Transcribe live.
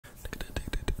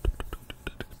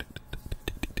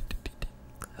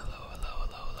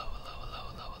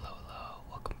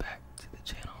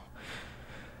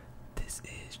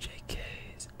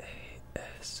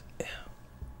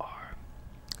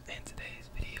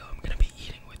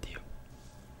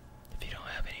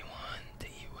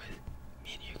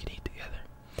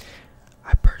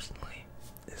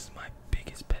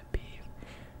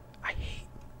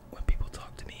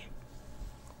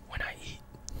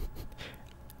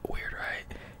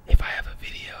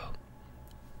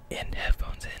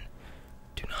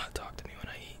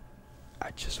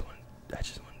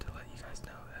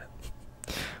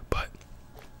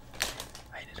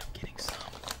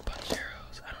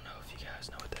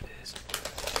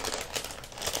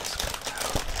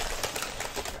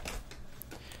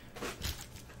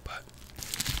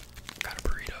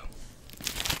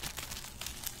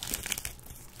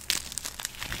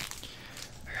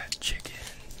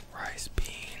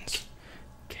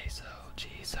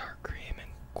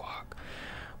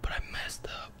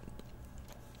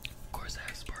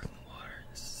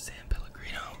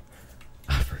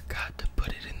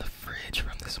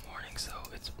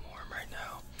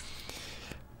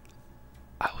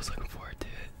I was looking forward to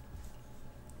it,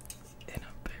 and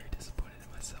I'm very disappointed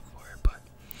in myself for it, but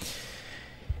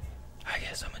I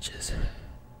guess I'm gonna just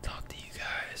talk to you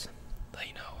guys, let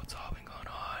you know what's all been going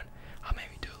on. I'll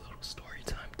maybe do a little story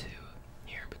time too,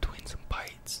 here in between some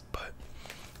bites, but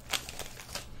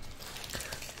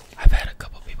I've had a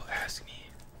couple people ask me,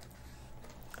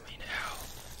 how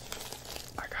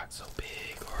I got so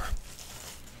big or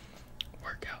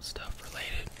workout stuff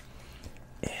related,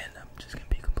 and I'm just gonna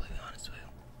be completely honest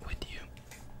with you.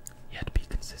 You have to be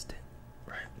consistent,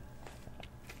 right?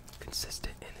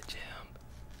 Consistent in the gym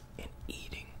and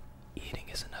eating. Eating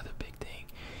is another big thing.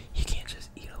 You can't just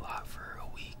eat a lot for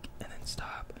a week and then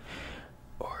stop,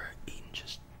 or eating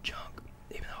just junk,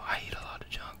 even though I eat a lot of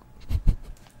junk.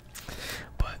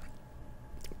 But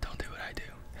don't do what I do.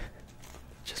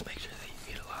 Just make sure that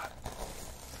you eat a lot.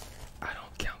 I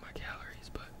don't count my calories,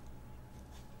 but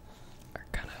I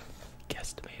kind of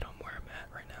guesstimate on where I'm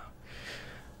at right now.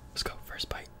 Let's go, first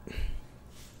bite.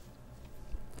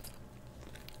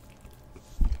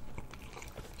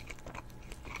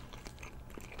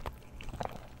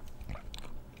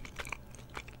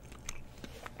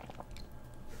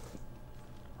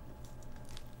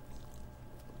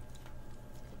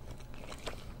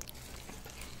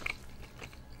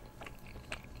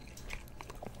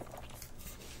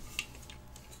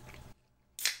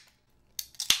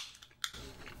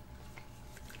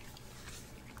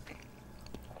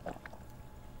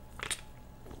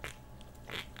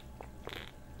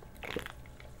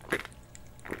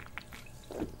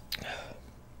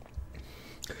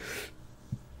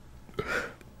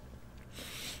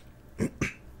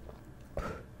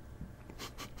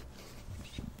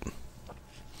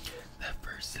 That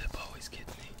first sip always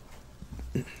gets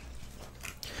me.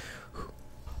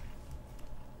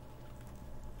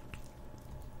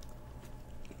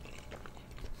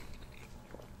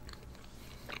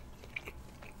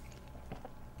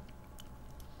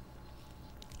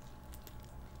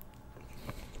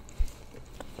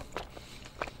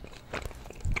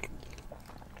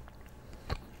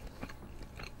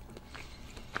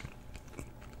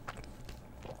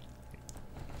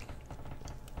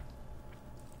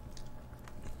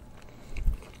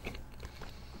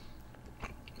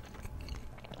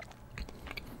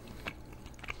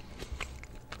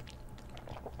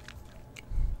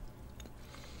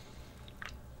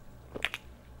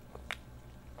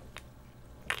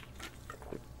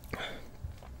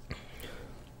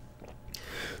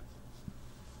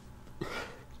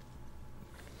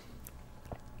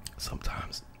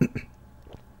 Sometimes,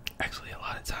 actually a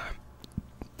lot of time,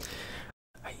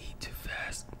 I eat too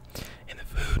fast and the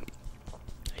food,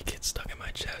 it gets stuck in my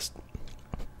chest,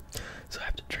 so I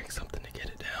have to drink something to get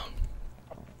it down.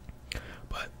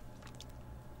 But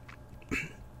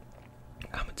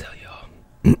I'm gonna tell y'all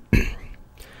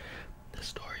the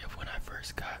story of when I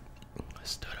first got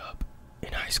stood up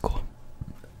in high school.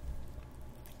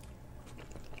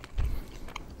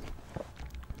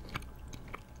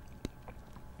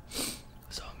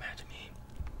 So imagine me,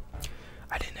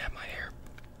 I didn't have my hair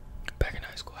back in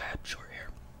high school. I had short hair.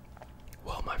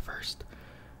 Well, my freshman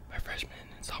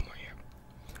and sophomore year.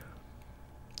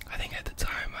 I think at the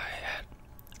time I had,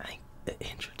 an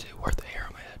inch or two worth of hair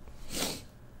on my head.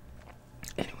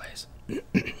 Anyways,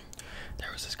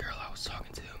 there was this girl I was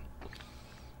talking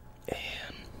to,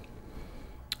 and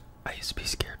I used to be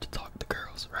scared to talk to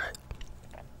girls, right?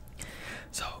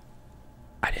 So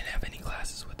I didn't have any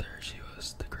classes with her. She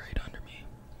was the grade under me,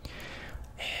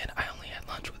 and I only had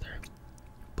lunch with her,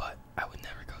 but I would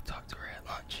never go talk to her at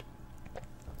lunch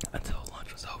until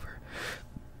lunch was over.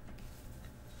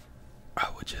 I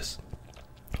would just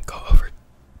go over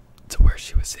to where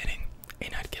she was sitting,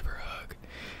 and I'd give her a hug,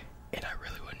 and I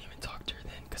really wouldn't even talk to her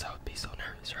then because I would be so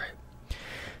nervous, right?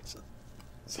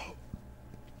 So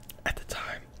at the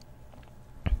time,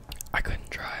 I couldn't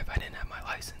drive. I didn't have my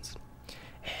license,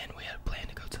 and we had a plan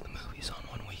to go to the movies on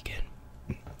one weekend.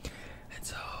 And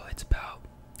so it's about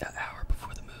an hour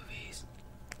before the movies,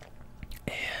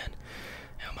 and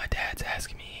my dad's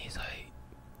asking me, he's like,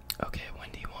 okay, when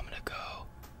do you want me to go,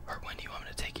 or when do you want me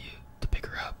to take you to pick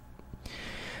her up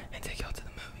and take y'all to the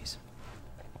movies?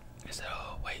 I said,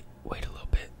 oh, wait a little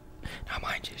bit. Now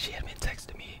mind you, she had been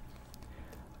texting me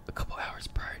a couple hours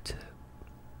prior to,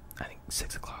 I think,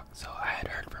 6 o'clock, so I had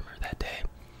heard from her that day.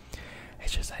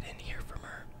 It's just I didn't hear from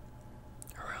her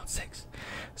around 6,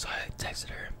 so I texted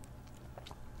her.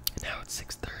 Now it's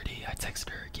 6:30. I texted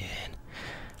her again.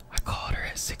 I called her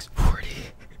at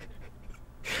 6:40,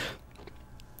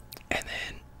 and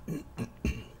then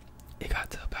it got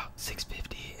to about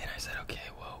 6:50, and I said, okay,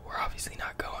 well, we're obviously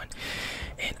not going.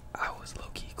 And I was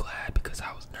low-key glad because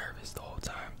I was nervous the whole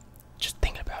time. Just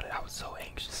thinking about it, I was so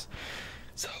anxious.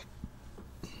 So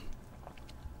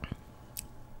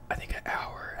I think an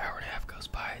hour and a half goes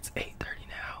by. It's 8:30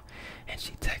 now, and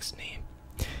she texts me,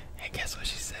 and guess what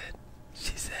she said?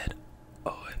 She said,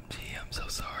 "OMG, I'm so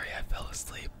sorry, I fell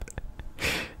asleep."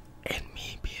 And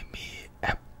me being me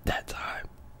at that time,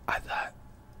 I thought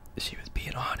she was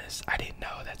being honest. I didn't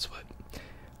know that's what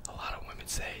a lot of women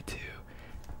say to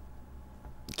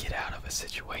get out of a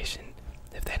situation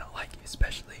if they don't like you,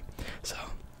 especially. So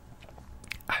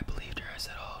I believed her. I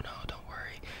said, "Oh no, don't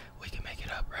worry, we can make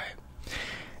it up, right?"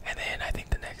 And then I think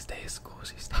the next day at school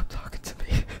she stopped talking to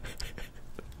me.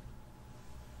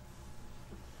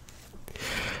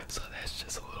 So that's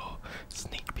just a little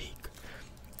sneak peek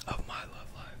of my love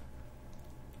life.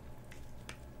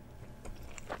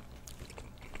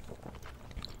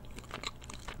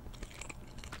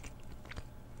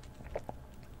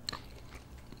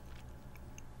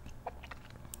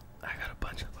 I got a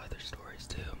bunch of other stories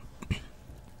too.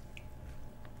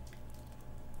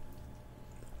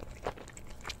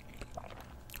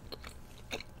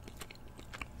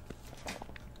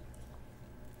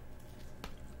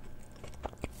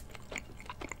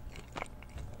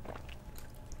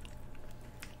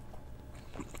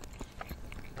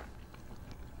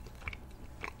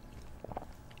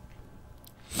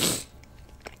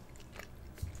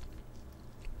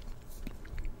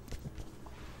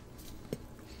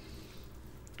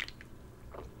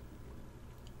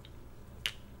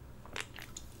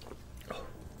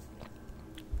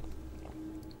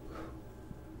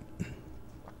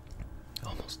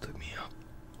 Almost took me out.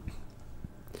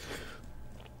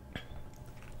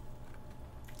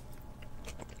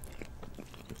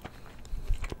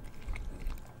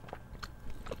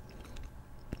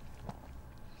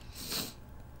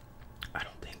 I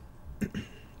don't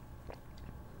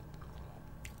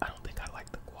think I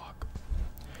like the guac.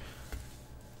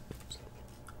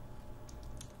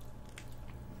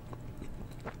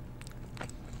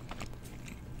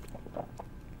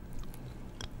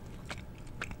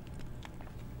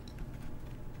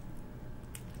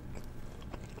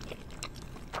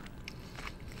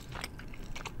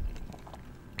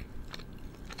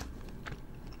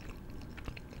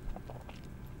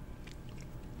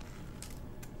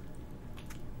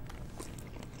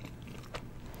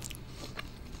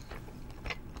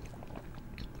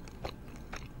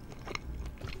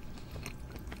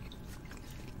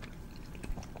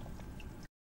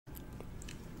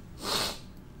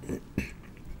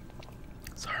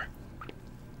 Sorry.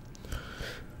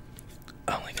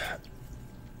 I only got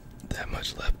that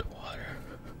much left of water.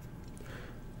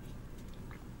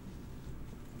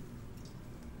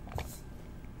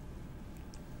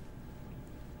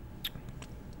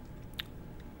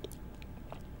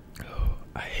 Oh,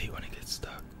 I hate when it gets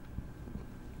stuck.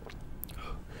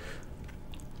 Oh.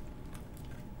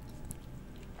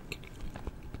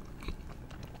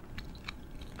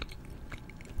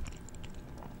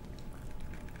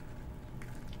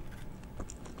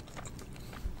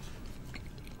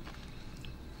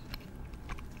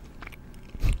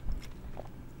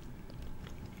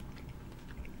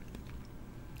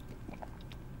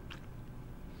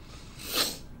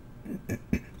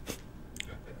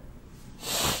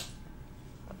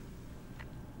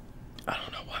 I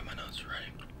don't know why my nose is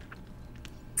running.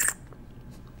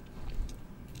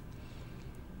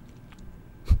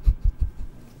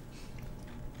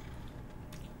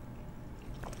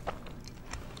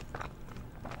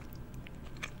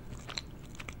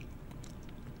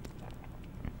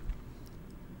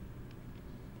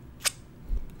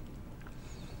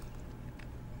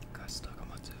 Got stuck on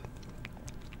my tooth.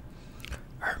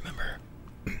 I remember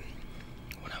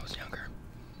when I was younger,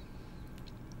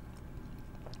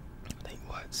 I think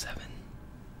what, 7,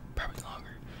 probably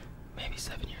longer, maybe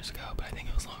 7 years ago, but I think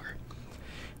it was longer.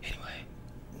 Anyway,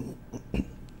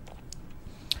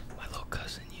 my little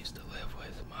cousin used to live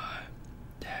with my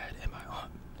dad and my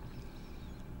aunt.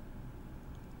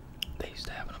 They used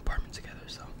to have an apartment together,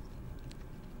 so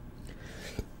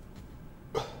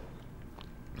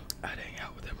I'd hang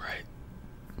out with him, right?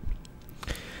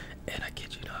 And I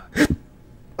kid you not,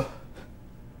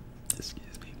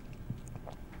 excuse me,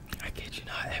 I kid you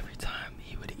not, every time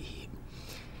he would eat,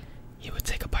 he would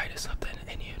take a bite of something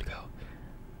and he would go,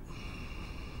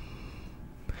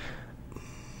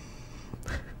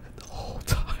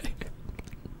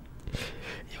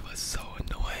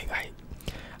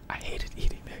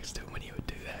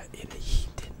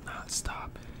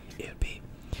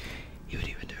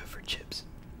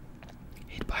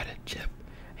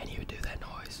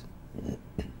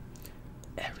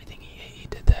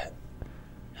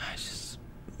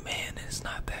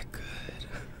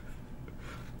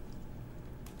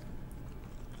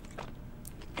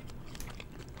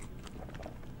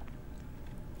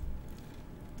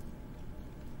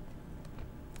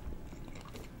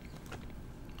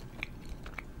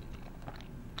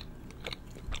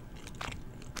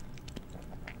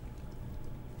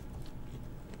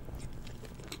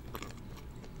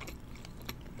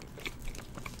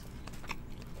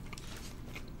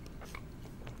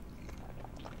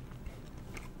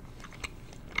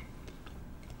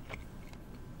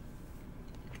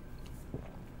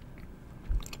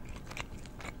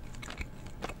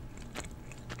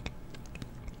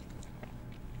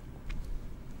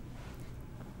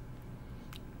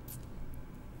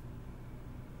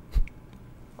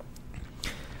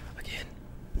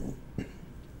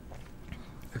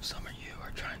 if some of you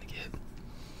are trying to get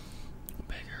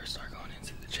bigger, start going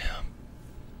into the gym,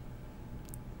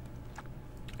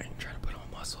 and you're trying to put on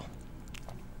muscle,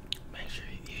 make sure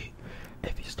you eat.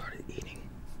 If you started eating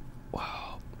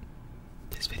while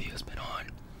this video's been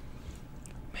on,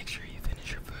 make sure you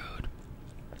finish your food.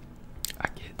 I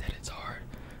get that it's hard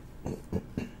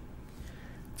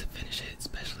to finish it,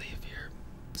 especially if your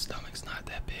stomach's not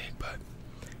that big, but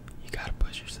you gotta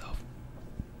push yourself.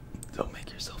 Don't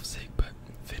make yourself sick, but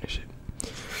finish it.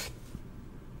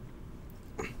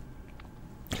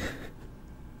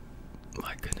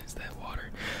 My goodness, that water.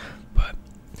 But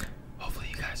hopefully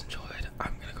you guys enjoyed.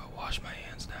 I'm gonna go wash my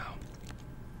hands now.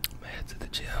 I'm gonna head to the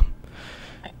gym.